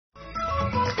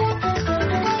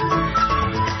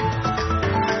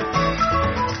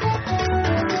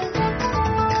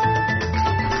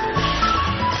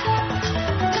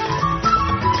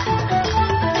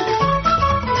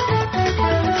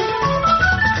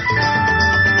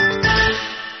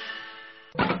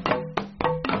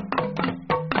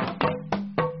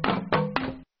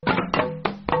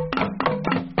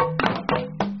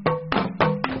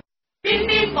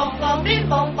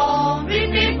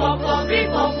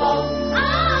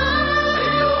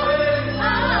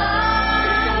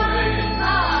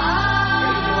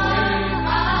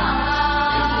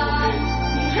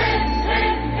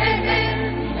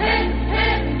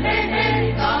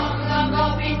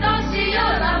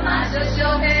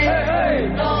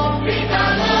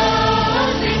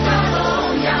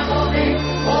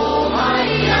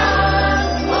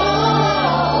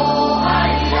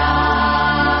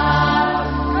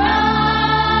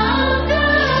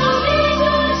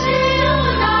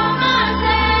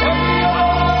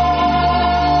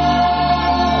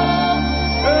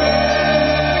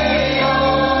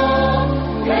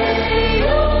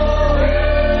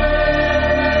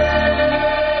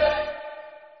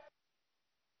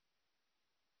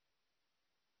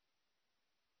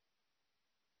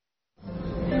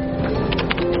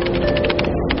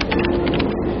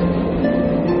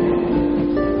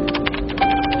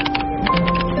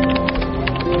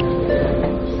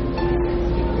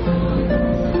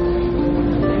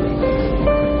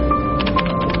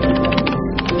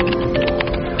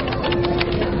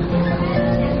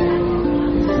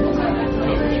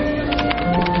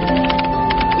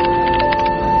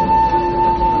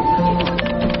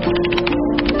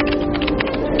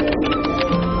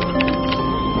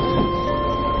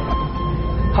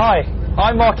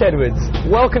I'm Mark Edwards.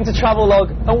 Welcome to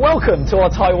Travelogue and welcome to our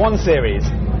Taiwan series.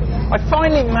 I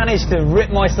finally managed to rip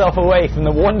myself away from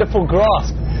the wonderful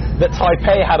grasp that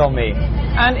Taipei had on me.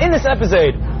 And in this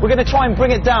episode, we're going to try and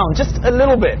bring it down just a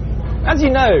little bit. As you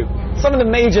know, some of the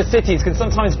major cities can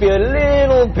sometimes be a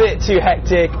little bit too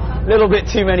hectic, a little bit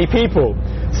too many people.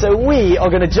 So we are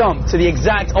going to jump to the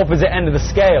exact opposite end of the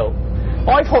scale.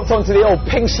 I've hopped onto the old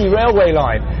Pingxi railway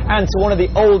line and to one of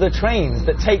the older trains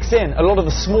that takes in a lot of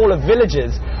the smaller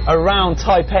villages around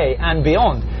Taipei and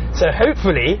beyond. So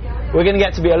hopefully we're going to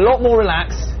get to be a lot more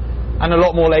relaxed and a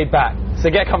lot more laid back.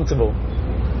 So get comfortable.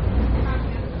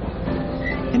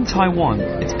 In Taiwan,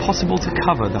 it's possible to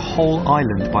cover the whole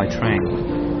island by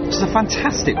train, which is a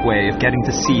fantastic way of getting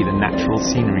to see the natural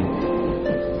scenery.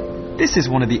 This is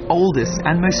one of the oldest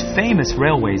and most famous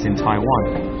railways in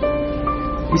Taiwan.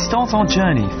 We start our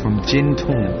journey from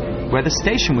Jintong, where the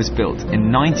station was built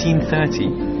in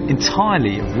 1930,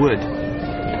 entirely of wood.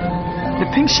 The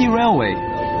Pingxi Railway,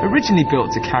 originally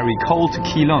built to carry coal to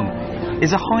Keelung,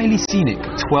 is a highly scenic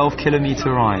 12-kilometre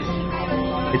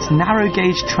ride. Its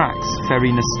narrow-gauge tracks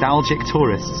ferry nostalgic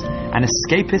tourists and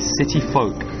escapist city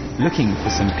folk looking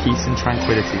for some peace and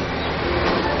tranquility.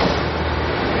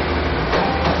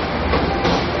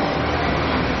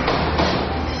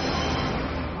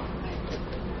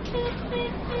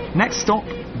 Next stop,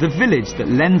 the village that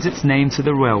lends its name to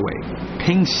the railway,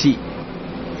 Pingxi.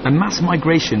 A mass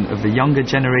migration of the younger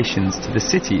generations to the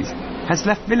cities has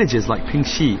left villages like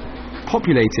Pingxi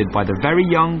populated by the very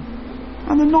young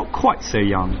and the not quite so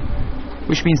young,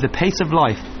 which means the pace of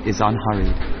life is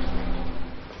unhurried.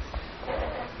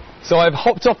 So I've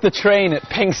hopped off the train at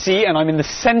Pingxi and I'm in the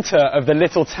centre of the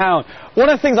little town. One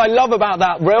of the things I love about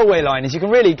that railway line is you can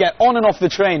really get on and off the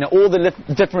train at all the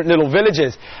different little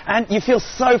villages, and you feel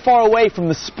so far away from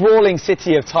the sprawling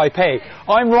city of Taipei.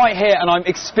 I'm right here and I'm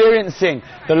experiencing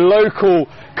the local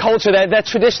culture, their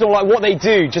traditional, like what they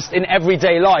do just in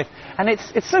everyday life. And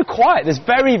it's so quiet. There's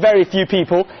very, very few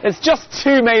people. It's just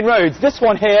two main roads, this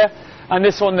one here and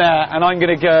this one there, and I'm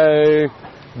going to go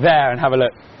there and have a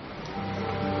look.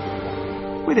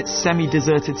 With its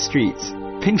semi-deserted streets,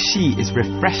 Pingxi is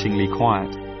refreshingly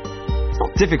quiet. It's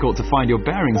not difficult to find your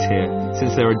bearings here,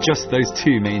 since there are just those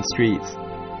two main streets.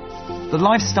 The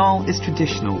lifestyle is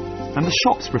traditional, and the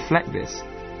shops reflect this.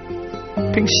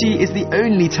 Pingxi is the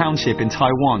only township in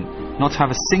Taiwan not to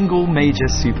have a single major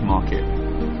supermarket.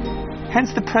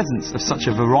 Hence the presence of such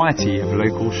a variety of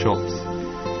local shops.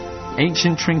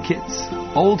 Ancient trinkets,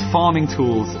 old farming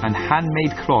tools, and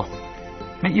handmade cloth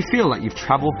make you feel like you've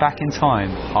travelled back in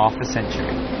time half a century.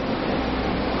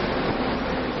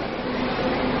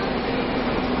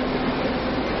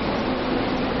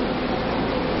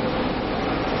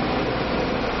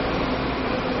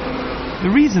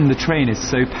 The reason the train is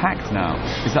so packed now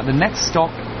is that the next stop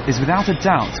is without a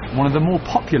doubt one of the more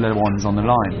popular ones on the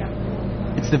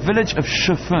line. It's the village of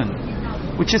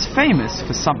Shifeng, which is famous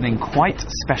for something quite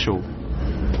special.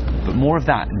 But more of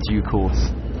that in due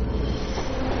course.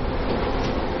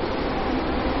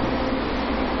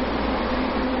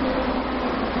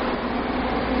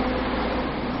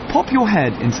 Pop your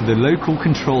head into the local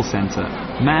control centre,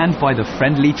 manned by the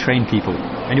friendly train people,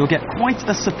 and you'll get quite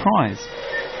a surprise.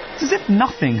 It's as if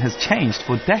nothing has changed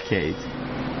for decades.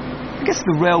 I guess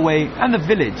the railway and the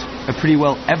village are pretty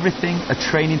well everything a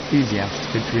train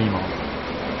enthusiast could dream of.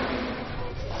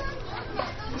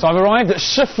 So I've arrived at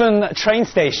Shifeng train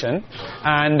station,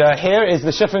 and here is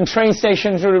the Shifeng train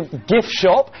station sort of gift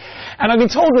shop. And I've been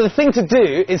told that the thing to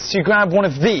do is to grab one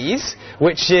of these,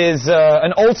 which is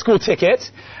an old school ticket,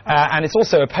 and it's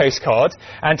also a postcard.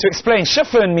 And to explain,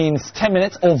 Shifeng means 10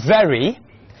 minutes or very.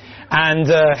 And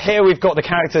here we've got the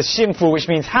character Xinfu, which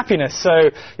means happiness.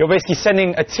 So you're basically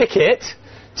sending a ticket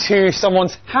to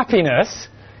someone's happiness.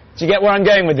 Do you get where I'm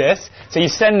going with this? So you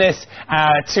send this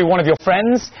to one of your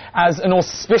friends as an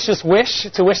auspicious wish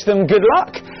to wish them good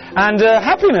luck and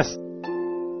happiness.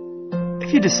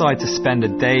 If you decide to spend a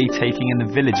day taking in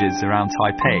the villages around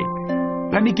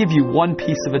Taipei, let me give you one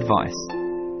piece of advice.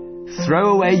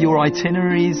 Throw away your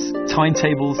itineraries,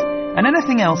 timetables, and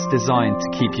anything else designed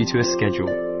to keep you to a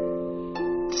schedule.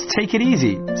 Just take it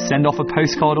easy, send off a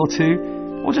postcard or two,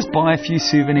 or just buy a few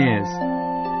souvenirs.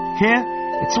 Here,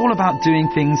 it's all about doing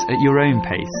things at your own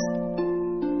pace.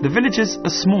 The villages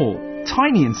are small,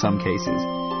 tiny in some cases,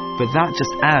 but that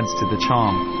just adds to the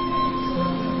charm.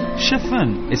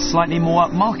 Shifeng is slightly more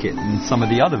upmarket than some of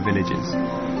the other villages,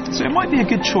 so it might be a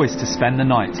good choice to spend the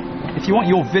night if you want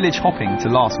your village hopping to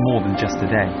last more than just a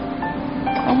day.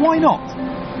 And why not?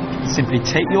 Simply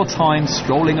take your time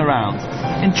strolling around,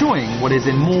 enjoying what is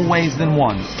in more ways than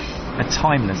one, a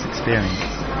timeless experience.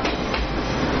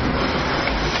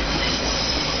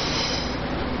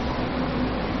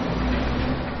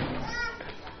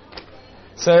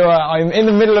 So I'm in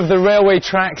the middle of the railway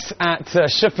tracks at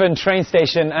Schiffen train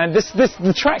station, and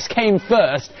the tracks came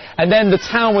first, and then the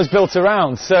town was built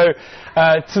around. So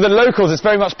to the locals, it's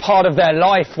very much part of their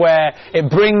life, where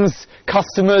it brings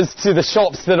customers to the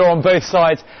shops that are on both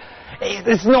sides.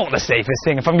 It's not the safest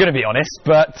thing, if I'm going to be honest,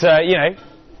 but you know,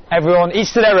 everyone,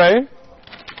 each to their own.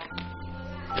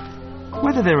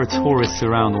 Whether there are tourists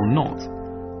around or not,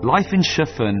 life in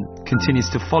Schiffen continues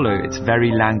to follow its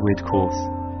very languid course.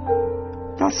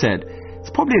 That said, it's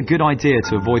probably a good idea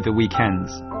to avoid the weekends,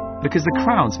 because the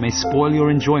crowds may spoil your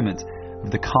enjoyment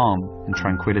of the calm and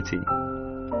tranquility.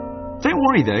 Don't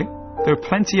worry though, there are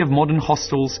plenty of modern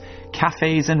hostels,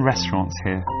 cafes and restaurants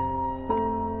here.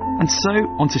 And so,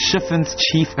 onto Schiffen's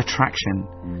chief attraction,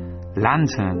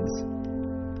 lanterns.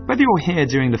 Whether you're here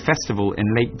during the festival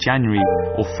in late January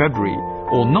or February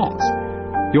or not,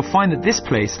 you'll find that this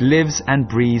place lives and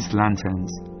breathes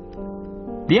lanterns.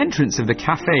 The entrance of the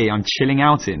cafe I'm chilling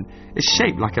out in is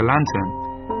shaped like a lantern,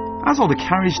 as are the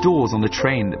carriage doors on the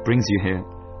train that brings you here,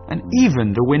 and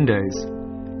even the windows.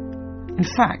 In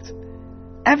fact,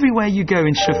 everywhere you go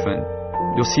in Schiffen,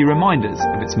 you'll see reminders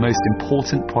of its most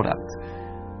important product.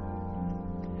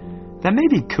 There may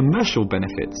be commercial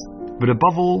benefits, but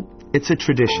above all, it's a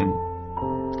tradition.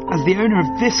 As the owner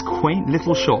of this quaint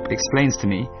little shop explains to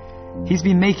me, he's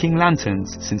been making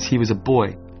lanterns since he was a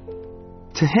boy.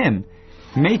 To him,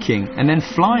 making and then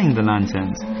flying the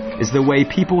lanterns is the way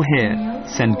people here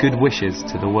send good wishes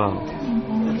to the world.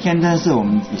 天灯是我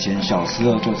们以前小时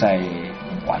候就在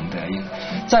玩的，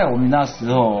在我们那时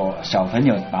候小朋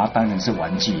友把它当成是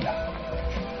玩具啦。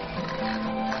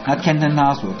那天灯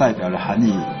它所代表的含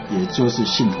义，也就是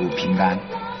幸福平安。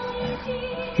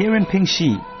Here in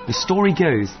Pingxi, the story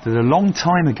goes that a long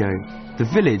time ago, the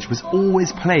village was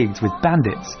always plagued with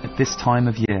bandits at this time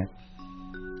of year.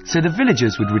 So the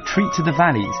villagers would retreat to the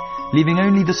valleys, leaving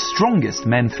only the strongest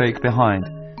menfolk behind.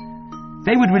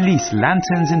 They would release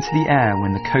lanterns into the air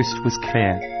when the coast was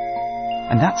clear.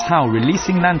 And that's how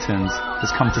releasing lanterns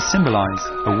has come to symbolize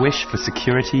a wish for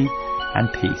security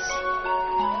and peace.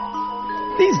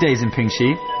 These days in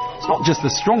Pingxi, it's not just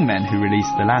the strong men who release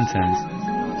the lanterns.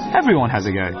 Everyone has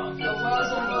a go.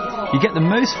 You get the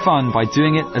most fun by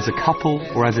doing it as a couple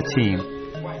or as a team.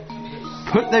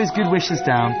 Put those good wishes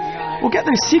down, or get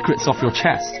those secrets off your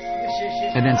chest,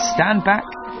 and then stand back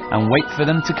and wait for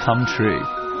them to come true.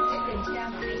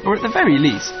 Or at the very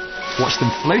least, watch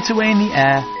them float away in the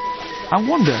air and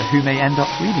wonder who may end up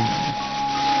reading them.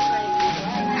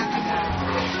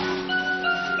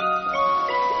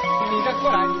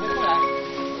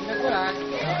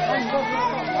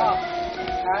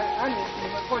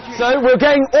 So we're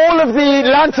getting all of the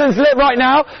lanterns lit right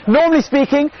now. Normally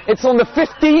speaking, it's on the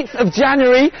 15th of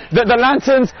January that the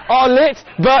lanterns are lit,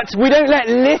 but we don't let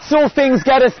little things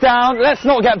get us down. Let's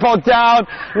not get bogged down.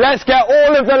 Let's get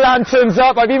all of the lanterns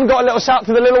up. I've even got a little shout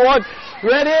to the little one.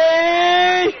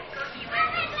 Ready?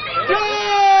 Go!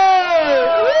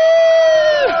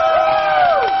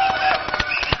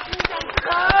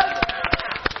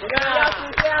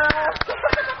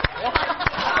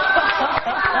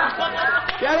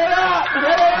 Get it up!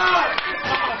 Get it up!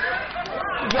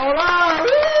 Go on!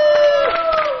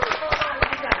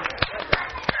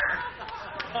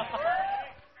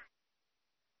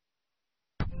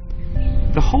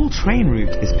 The whole train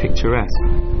route is picturesque,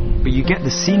 but you get the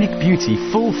scenic beauty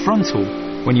full frontal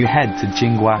when you head to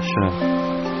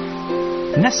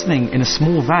Jingguashe. Nestling in a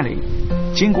small valley,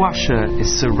 Jingguashe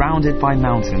is surrounded by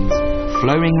mountains,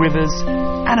 flowing rivers,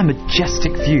 and a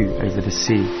majestic view over the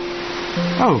sea.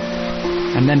 Oh,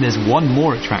 and then there's one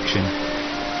more attraction: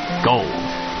 gold.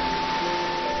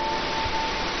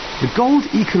 The Gold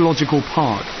Ecological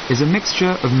Park is a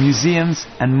mixture of museums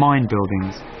and mine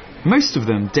buildings, most of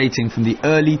them dating from the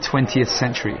early 20th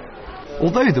century,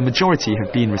 although the majority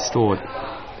have been restored.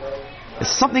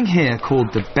 There's something here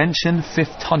called the Benchen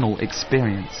Fifth Tunnel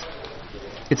Experience.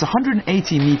 It's a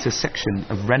 180-metre section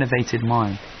of renovated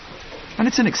mine, and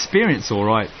it's an experience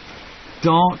alright.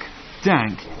 Dark,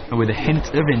 dank, and with a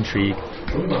hint of intrigue.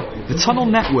 The tunnel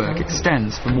network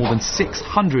extends for more than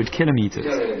 600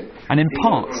 kilometres, and in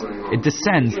parts it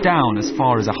descends down as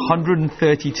far as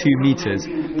 132 metres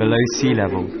below sea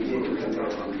level.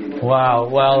 Wow,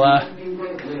 well,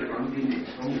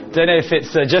 don't know if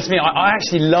it's just me. I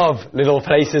actually love little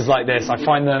places like this. I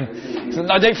find them,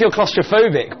 I don't feel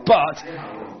claustrophobic, but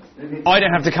I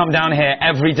don't have to come down here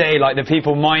every day like the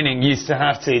people mining used to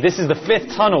have to. This is the 5th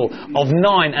tunnel of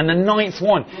 9, and the 9th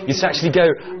one used to actually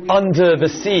go under the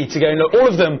sea to go and look, all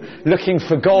of them looking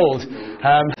for gold.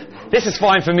 This is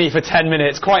fine for me for 10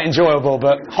 minutes, quite enjoyable,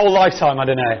 but whole lifetime, I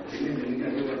don't know.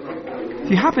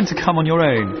 If you happen to come on your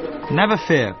own, never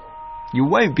fear. you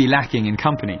won't be lacking in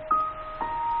company.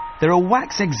 There are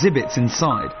wax exhibits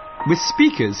inside, with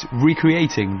speakers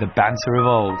recreating the banter of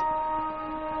old.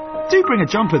 Do bring a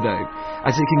jumper though,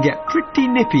 as it can get pretty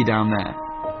nippy down there.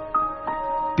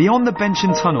 Beyond the bench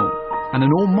and tunnel, and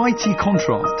an almighty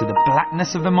contrast to the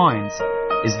blackness of the mines,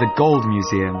 is the Gold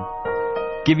Museum,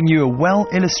 giving you a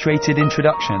well-illustrated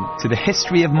introduction to the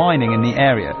history of mining in the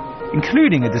area,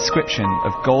 including a description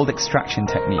of gold extraction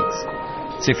techniques.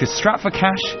 So if you're strapped for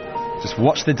cash, just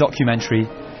watch the documentary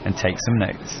and take some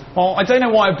notes. Well, I don't know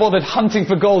why I bothered hunting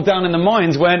for gold down in the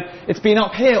mines when it's been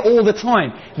up here all the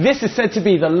time. This is said to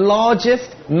be the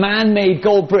largest man-made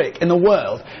gold brick in the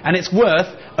world, and it's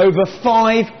worth over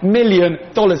 $5 million.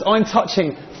 I'm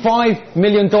touching $5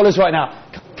 million right now.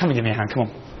 Come and give me a hand, come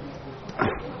on.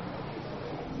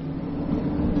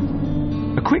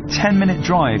 A quick 10-minute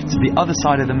drive to the other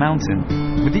side of the mountain,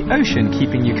 with the ocean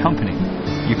keeping you company,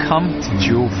 you come to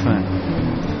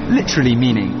Jiufen, literally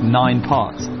meaning 9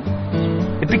 parts.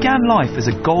 It began life as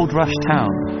a gold rush town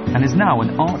and is now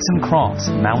an arts and crafts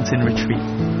mountain retreat.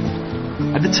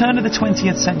 At the turn of the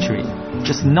 20th century,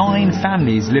 just 9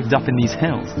 families lived up in these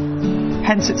hills,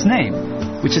 hence its name,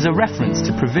 which is a reference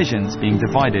to provisions being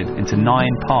divided into 9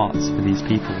 parts for these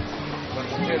people.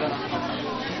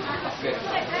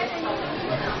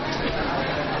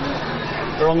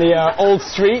 We're on the old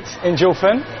street in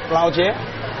Jiufen, Laojie.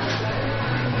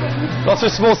 Lots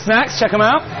of small snacks, check them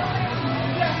out.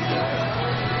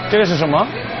 这个是什么？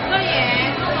椒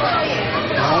盐，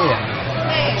椒盐，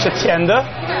是甜的？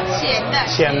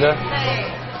咸的。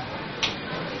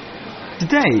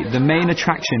 Today, the main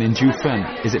attraction in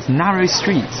Jiufen is its narrow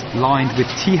streets lined with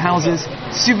tea houses,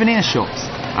 souvenir shops,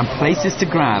 and places to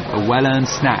grab a well-earned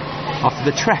snack after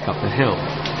the trek up the hill.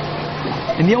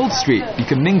 In the old street, you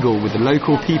can mingle with the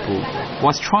local people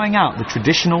whilst trying out the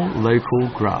traditional local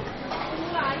grub.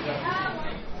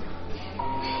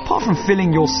 Apart from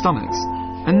filling your stomachs,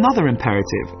 another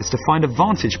imperative is to find a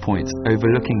vantage point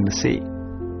overlooking the sea.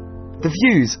 The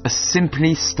views are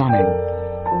simply stunning.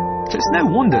 So it's no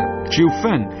wonder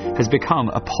Jiufen has become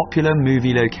a popular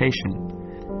movie location.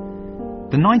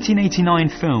 The 1989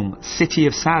 film City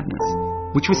of Sadness,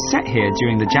 which was set here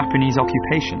during the Japanese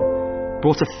occupation,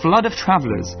 brought a flood of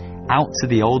travellers out to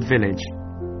the old village.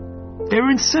 They were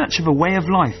in search of a way of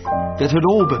life that had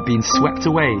all but been swept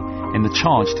away in the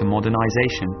charge to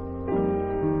modernisation.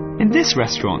 In this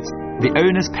restaurant, the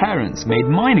owner's parents made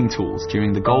mining tools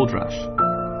during the gold rush.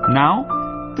 Now,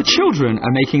 the children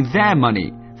are making their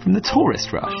money from the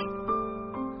tourist rush.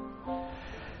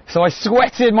 So I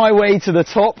sweated my way to the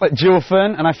top at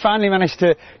Jiufen, and I finally managed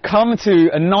to come to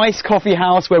a nice coffee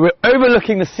house where we're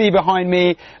overlooking the sea behind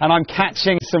me and I'm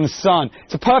catching some sun.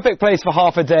 It's a perfect place for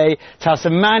half a day to have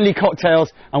some manly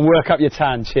cocktails and work up your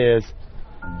tan. Cheers.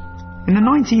 In the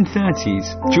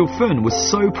 1930s, Jiufen was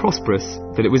so prosperous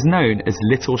that it was known as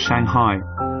Little Shanghai.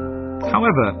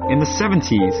 However, in the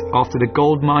 70s, after the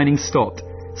gold mining stopped,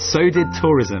 so did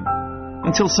tourism,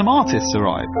 until some artists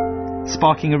arrived,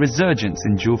 sparking a resurgence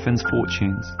in Jiufen's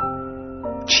fortunes.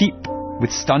 Cheap,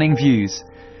 with stunning views,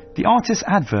 the artist's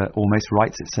advert almost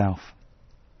writes itself.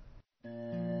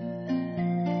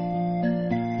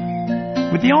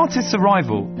 With the artist's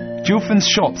arrival, Jiufen's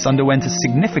shops underwent a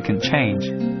significant change.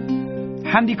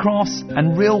 Handicrafts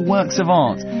and real works of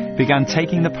art began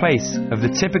taking the place of the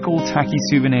typical tacky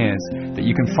souvenirs that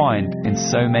you can find in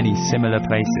so many similar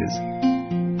places.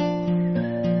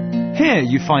 Here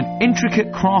you find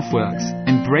intricate craftworks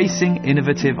embracing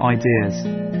innovative ideas.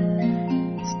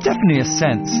 It's definitely a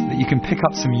sense that you can pick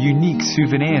up some unique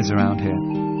souvenirs around here,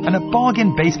 and at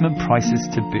bargain basement prices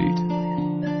to boot.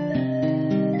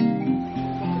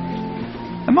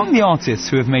 Among the artists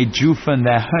who have made Jiufen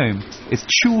their home is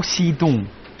Chu Xidong.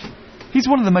 He's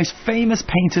one of the most famous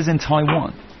painters in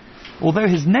Taiwan, although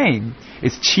his name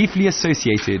is chiefly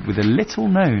associated with a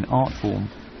little-known art form.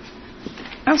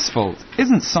 Asphalt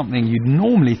isn't something you'd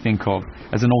normally think of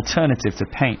as an alternative to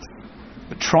paint,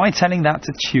 but try telling that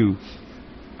to Chu.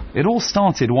 It all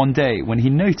started one day when he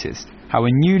noticed how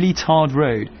a newly tarred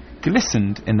road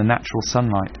glistened in the natural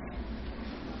sunlight.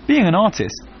 Being an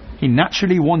artist, he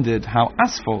naturally wondered how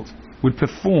asphalt would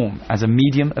perform as a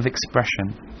medium of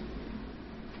expression.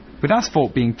 With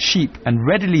asphalt being cheap and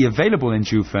readily available in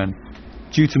Jiufen,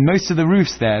 due to most of the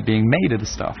roofs there being made of the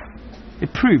stuff,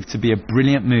 it proved to be a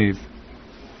brilliant move.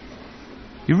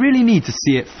 You really need to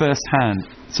see it firsthand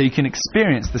so you can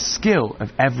experience the skill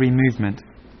of every movement.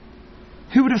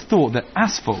 Who would have thought that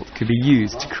asphalt could be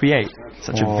used to create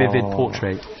such a vivid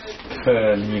portrait?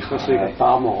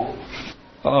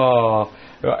 Oh,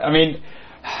 I mean,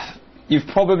 you've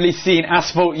probably seen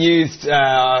asphalt used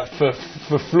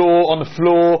for floor on the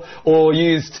floor, or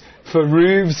used for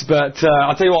roofs, but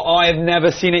I'll tell you what, I have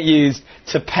never seen it used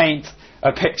to paint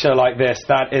a picture like this.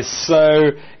 That is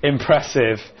so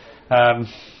impressive.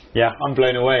 Yeah, I'm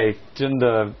blown away. 真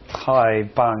的太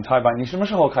棒太棒！你什么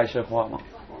时候开始画吗？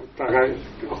大概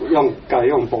改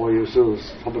用柏油是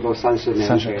差不多30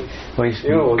年前。因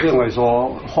为我认为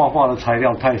说画画的材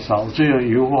料太少，只有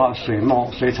油画、水墨、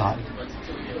水彩。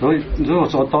所以如果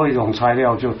说多一种材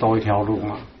料，就多一条路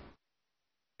嘛。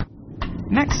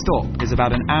Next stop is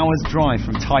about an hour's drive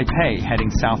from Taipei, heading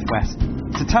southwest.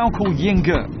 It's a town called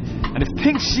Yingge, and if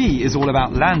Pink Xi is all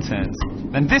about lanterns,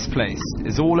 then this place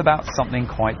is all about something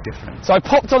quite different. So I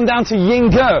popped on down to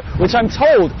Yingge, which I'm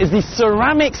told is the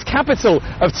ceramics capital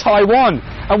of Taiwan.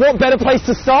 And what better place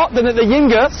to start than at the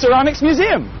Yingge Ceramics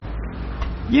Museum?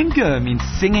 Yingge means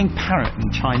singing parrot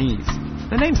in Chinese.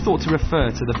 The name's thought to refer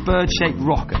to the bird-shaped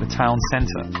rock at the town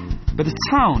centre. But the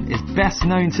town is best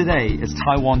known today as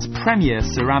Taiwan's premier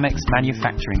ceramics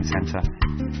manufacturing centre.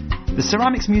 The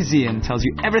Ceramics Museum tells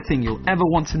you everything you'll ever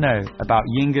want to know about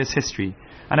Yingge's history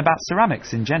and about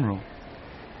ceramics in general.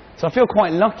 So I feel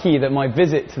quite lucky that my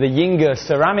visit to the Yingge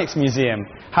Ceramics Museum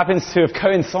happens to have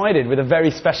coincided with a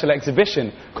very special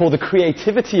exhibition called the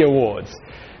Creativity Awards.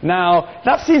 Now,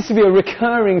 that seems to be a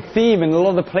recurring theme in a lot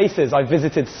of the places I've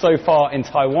visited so far in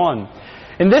Taiwan.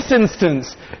 In this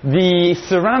instance, the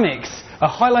ceramics are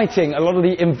highlighting a lot of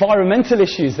the environmental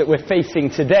issues that we're facing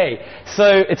today.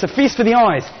 So it's a feast for the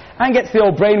eyes and gets the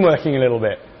old brain working a little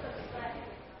bit.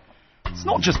 It's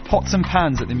not just pots and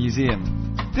pans at the museum.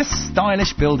 This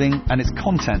stylish building and its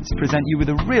contents present you with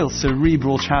a real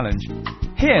cerebral challenge.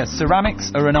 Here,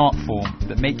 ceramics are an art form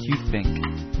that make you think.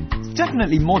 It's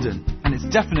definitely modern and it's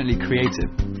definitely creative.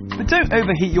 But don't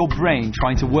overheat your brain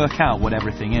trying to work out what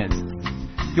everything is.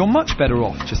 You're much better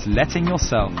off just letting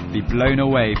yourself be blown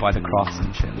away by the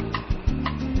craftsmanship.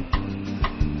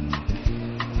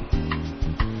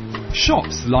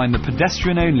 Shops line the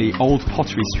pedestrian-only Old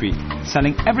Pottery Street,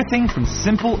 selling everything from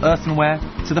simple earthenware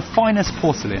to the finest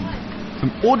porcelain, from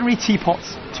ordinary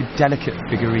teapots to delicate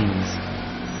figurines.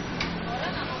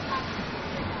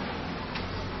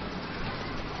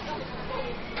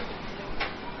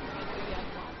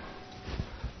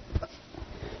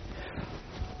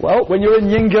 Well, when you're in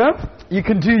Yingge, you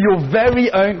can do your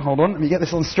very own, hold on, let me get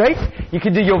this on straight. You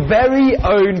can do your very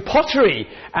own pottery.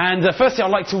 And firstly, I'd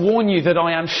like to warn you that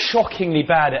I am shockingly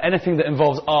bad at anything that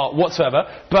involves art whatsoever,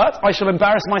 but I shall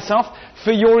embarrass myself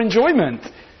for your enjoyment.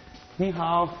 Ni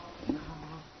hao.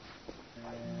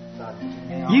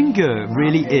 Yingge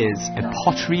really is a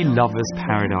pottery lover's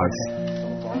paradise.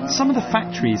 Some of the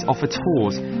factories offer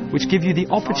tours which give you the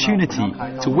opportunity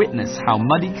to witness how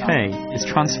muddy clay is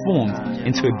transformed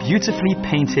into a beautifully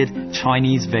painted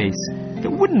Chinese vase that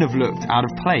wouldn't have looked out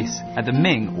of place at the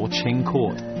Ming or Qing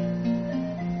court.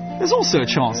 There's also a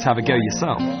chance to have a go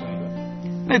yourself.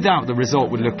 No doubt the result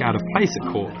would look out of place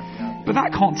at court, but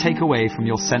that can't take away from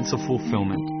your sense of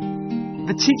fulfillment.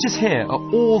 The teachers here are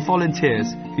all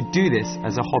volunteers who do this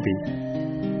as a hobby.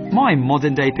 My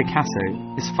modern-day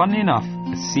Picasso is, funnily enough,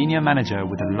 a senior manager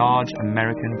with a large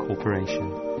American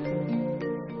corporation.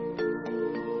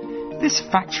 This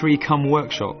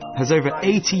factory-cum-workshop has over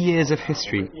 80 years of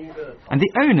history, and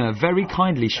the owner very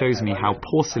kindly shows me how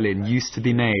porcelain used to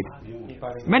be made.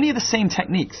 Many of the same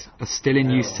techniques are still in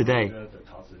use today.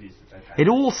 It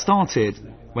all started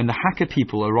when the Hakka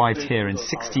people arrived here in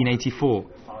 1684,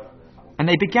 and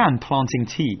they began planting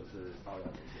tea.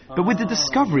 But with the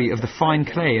discovery of the fine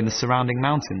clay in the surrounding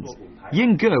mountains,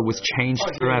 Yingge was changed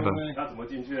forever.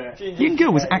 Yingge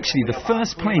was actually the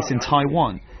first place in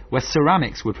Taiwan where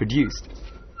ceramics were produced.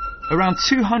 Around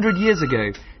 200 years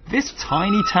ago, this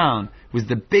tiny town was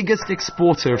the biggest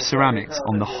exporter of ceramics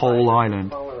on the whole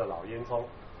island.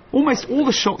 Almost all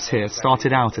the shops here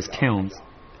started out as kilns.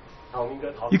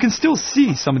 You can still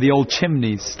see some of the old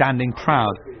chimneys standing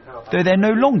proud, though they're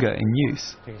no longer in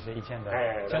use.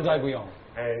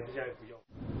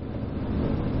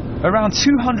 Around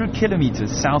 200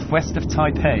 kilometers southwest of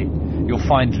Taipei, you'll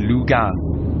find Lugan,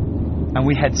 and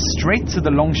we head straight to the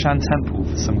Longshan Temple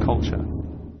for some culture.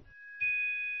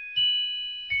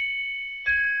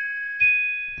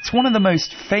 It's one of the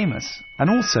most famous and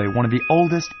also one of the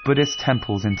oldest Buddhist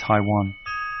temples in Taiwan.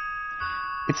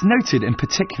 It's noted in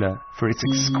particular for its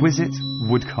exquisite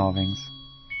wood carvings.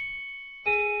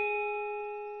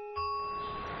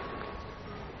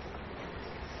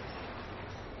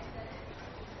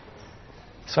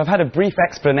 So I've had a brief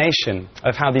explanation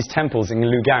of how these temples in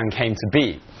Lugang came to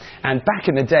be. And back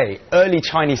in the day, early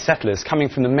Chinese settlers coming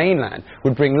from the mainland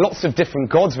would bring lots of different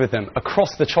gods with them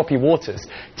across the choppy waters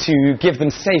to give them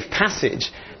safe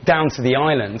passage down to the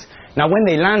island. Now, when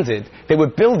they landed, they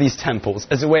would build these temples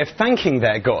as a way of thanking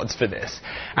their gods for this.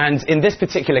 And in this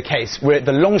particular case, we're at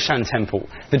the Longshan Temple,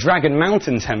 the Dragon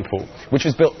Mountain Temple, which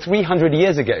was built 300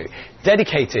 years ago,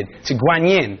 dedicated to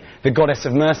Guanyin, the goddess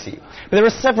of mercy. But there are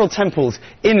several temples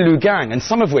in Lugang, and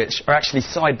some of which are actually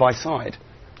side by side.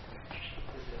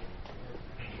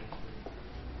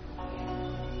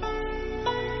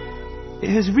 It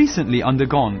has recently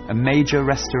undergone a major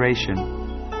restoration,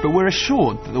 but we're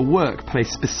assured that the work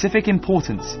placed specific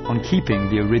importance on keeping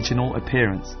the original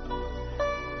appearance.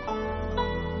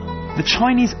 The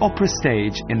Chinese opera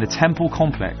stage in the temple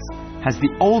complex has the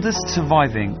oldest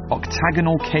surviving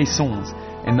octagonal caissons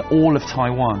in all of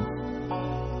Taiwan.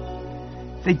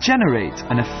 They generate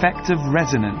an effect of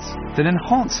resonance that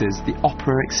enhances the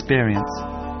opera experience.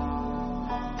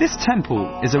 This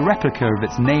temple is a replica of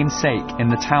its namesake in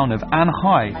the town of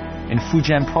Anhai in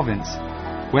Fujian province,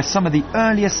 where some of the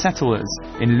earliest settlers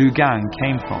in Lugang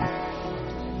came from.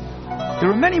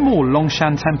 There are many more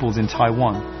Longshan temples in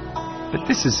Taiwan, but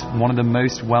this is one of the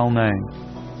most well-known.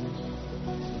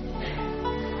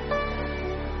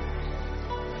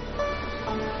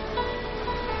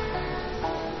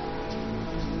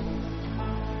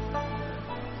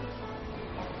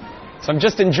 So I'm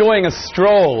just enjoying a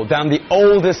stroll down the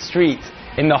oldest street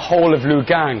in the whole of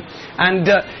Lugang. And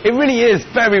it really is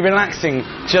very relaxing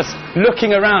just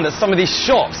looking around at some of these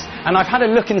shops. And I've had a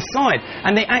look inside,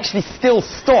 and they actually still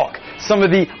stock some of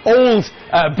the old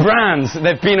brands that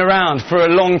have been around for a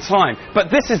long time. But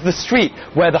this is the street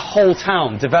where the whole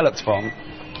town developed from.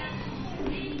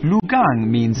 Lugang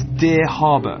means deer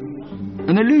harbour,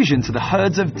 an allusion to the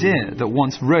herds of deer that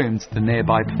once roamed the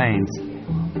nearby plains.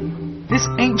 This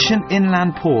ancient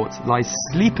inland port lies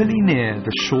sleepily near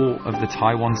the shore of the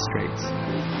Taiwan Straits.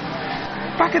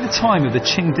 Back at the time of the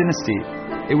Qing dynasty,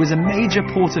 it was a major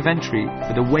port of entry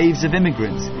for the waves of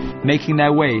immigrants making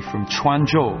their way from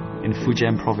Quanzhou in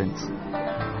Fujian province.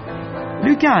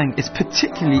 Lugang is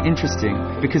particularly interesting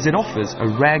because it offers a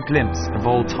rare glimpse of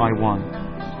old Taiwan.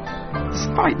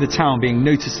 Despite the town being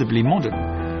noticeably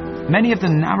modern, many of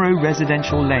the narrow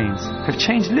residential lanes have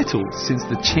changed little since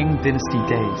the Qing dynasty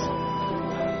days.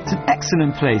 It's an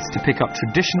excellent place to pick up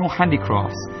traditional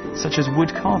handicrafts such as wood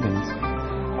carvings.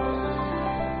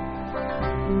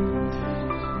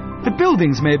 The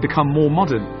buildings may have become more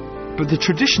modern, but the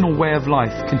traditional way of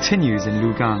life continues in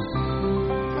Lugang.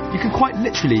 You can quite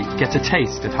literally get a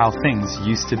taste of how things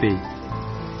used to be.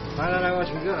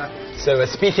 So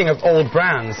speaking of old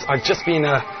brands, I've just been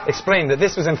explained that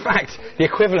this was in fact the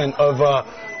equivalent of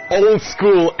old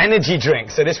school energy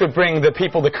drinks. So this would bring the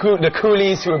people, the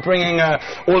coolies who were bringing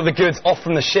all of the goods off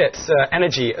from the ships,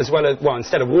 energy as well as, well,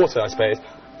 instead of water, I suppose.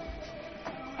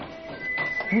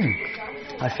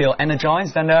 I feel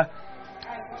energized and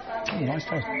nice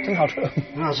taste.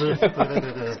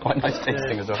 It's quite nice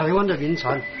tasting as well.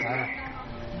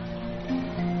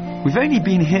 We've only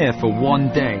been here for one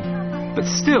day, but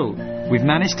still we've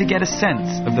managed to get a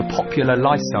sense of the popular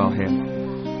lifestyle here,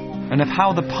 and of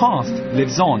how the past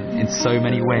lives on in so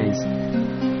many ways.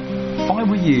 If I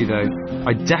were you, though,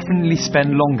 I'd definitely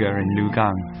spend longer in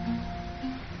Lugang.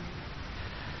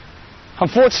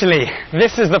 Unfortunately,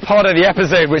 this is the part of the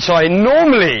episode which I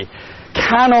normally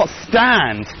cannot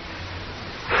stand.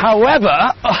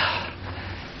 However,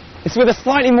 it's with a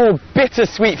slightly more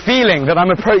bittersweet feeling that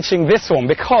I'm approaching this one,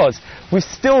 because we've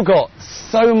still got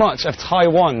so much of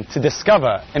Taiwan to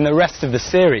discover in the rest of the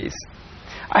series.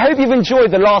 I hope you've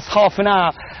enjoyed the last half an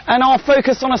hour and our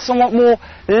focus on a somewhat more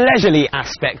leisurely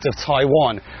aspect of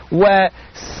Taiwan, where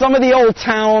some of the old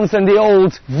towns and the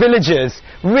old villages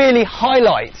really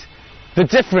highlight the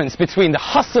difference between the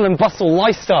hustle and bustle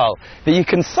lifestyle that you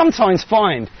can sometimes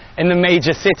find in the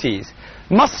major cities.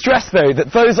 Must stress, though,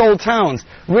 that those old towns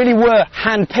really were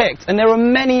hand-picked, and there are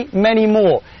many, many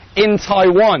more in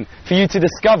Taiwan for you to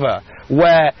discover,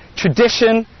 where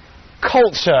tradition,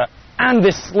 culture, and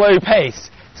this slow pace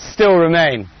still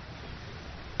remain.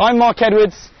 I'm Mark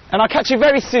Edwards, and I'll catch you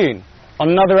very soon on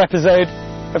another episode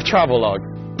of Travelogue.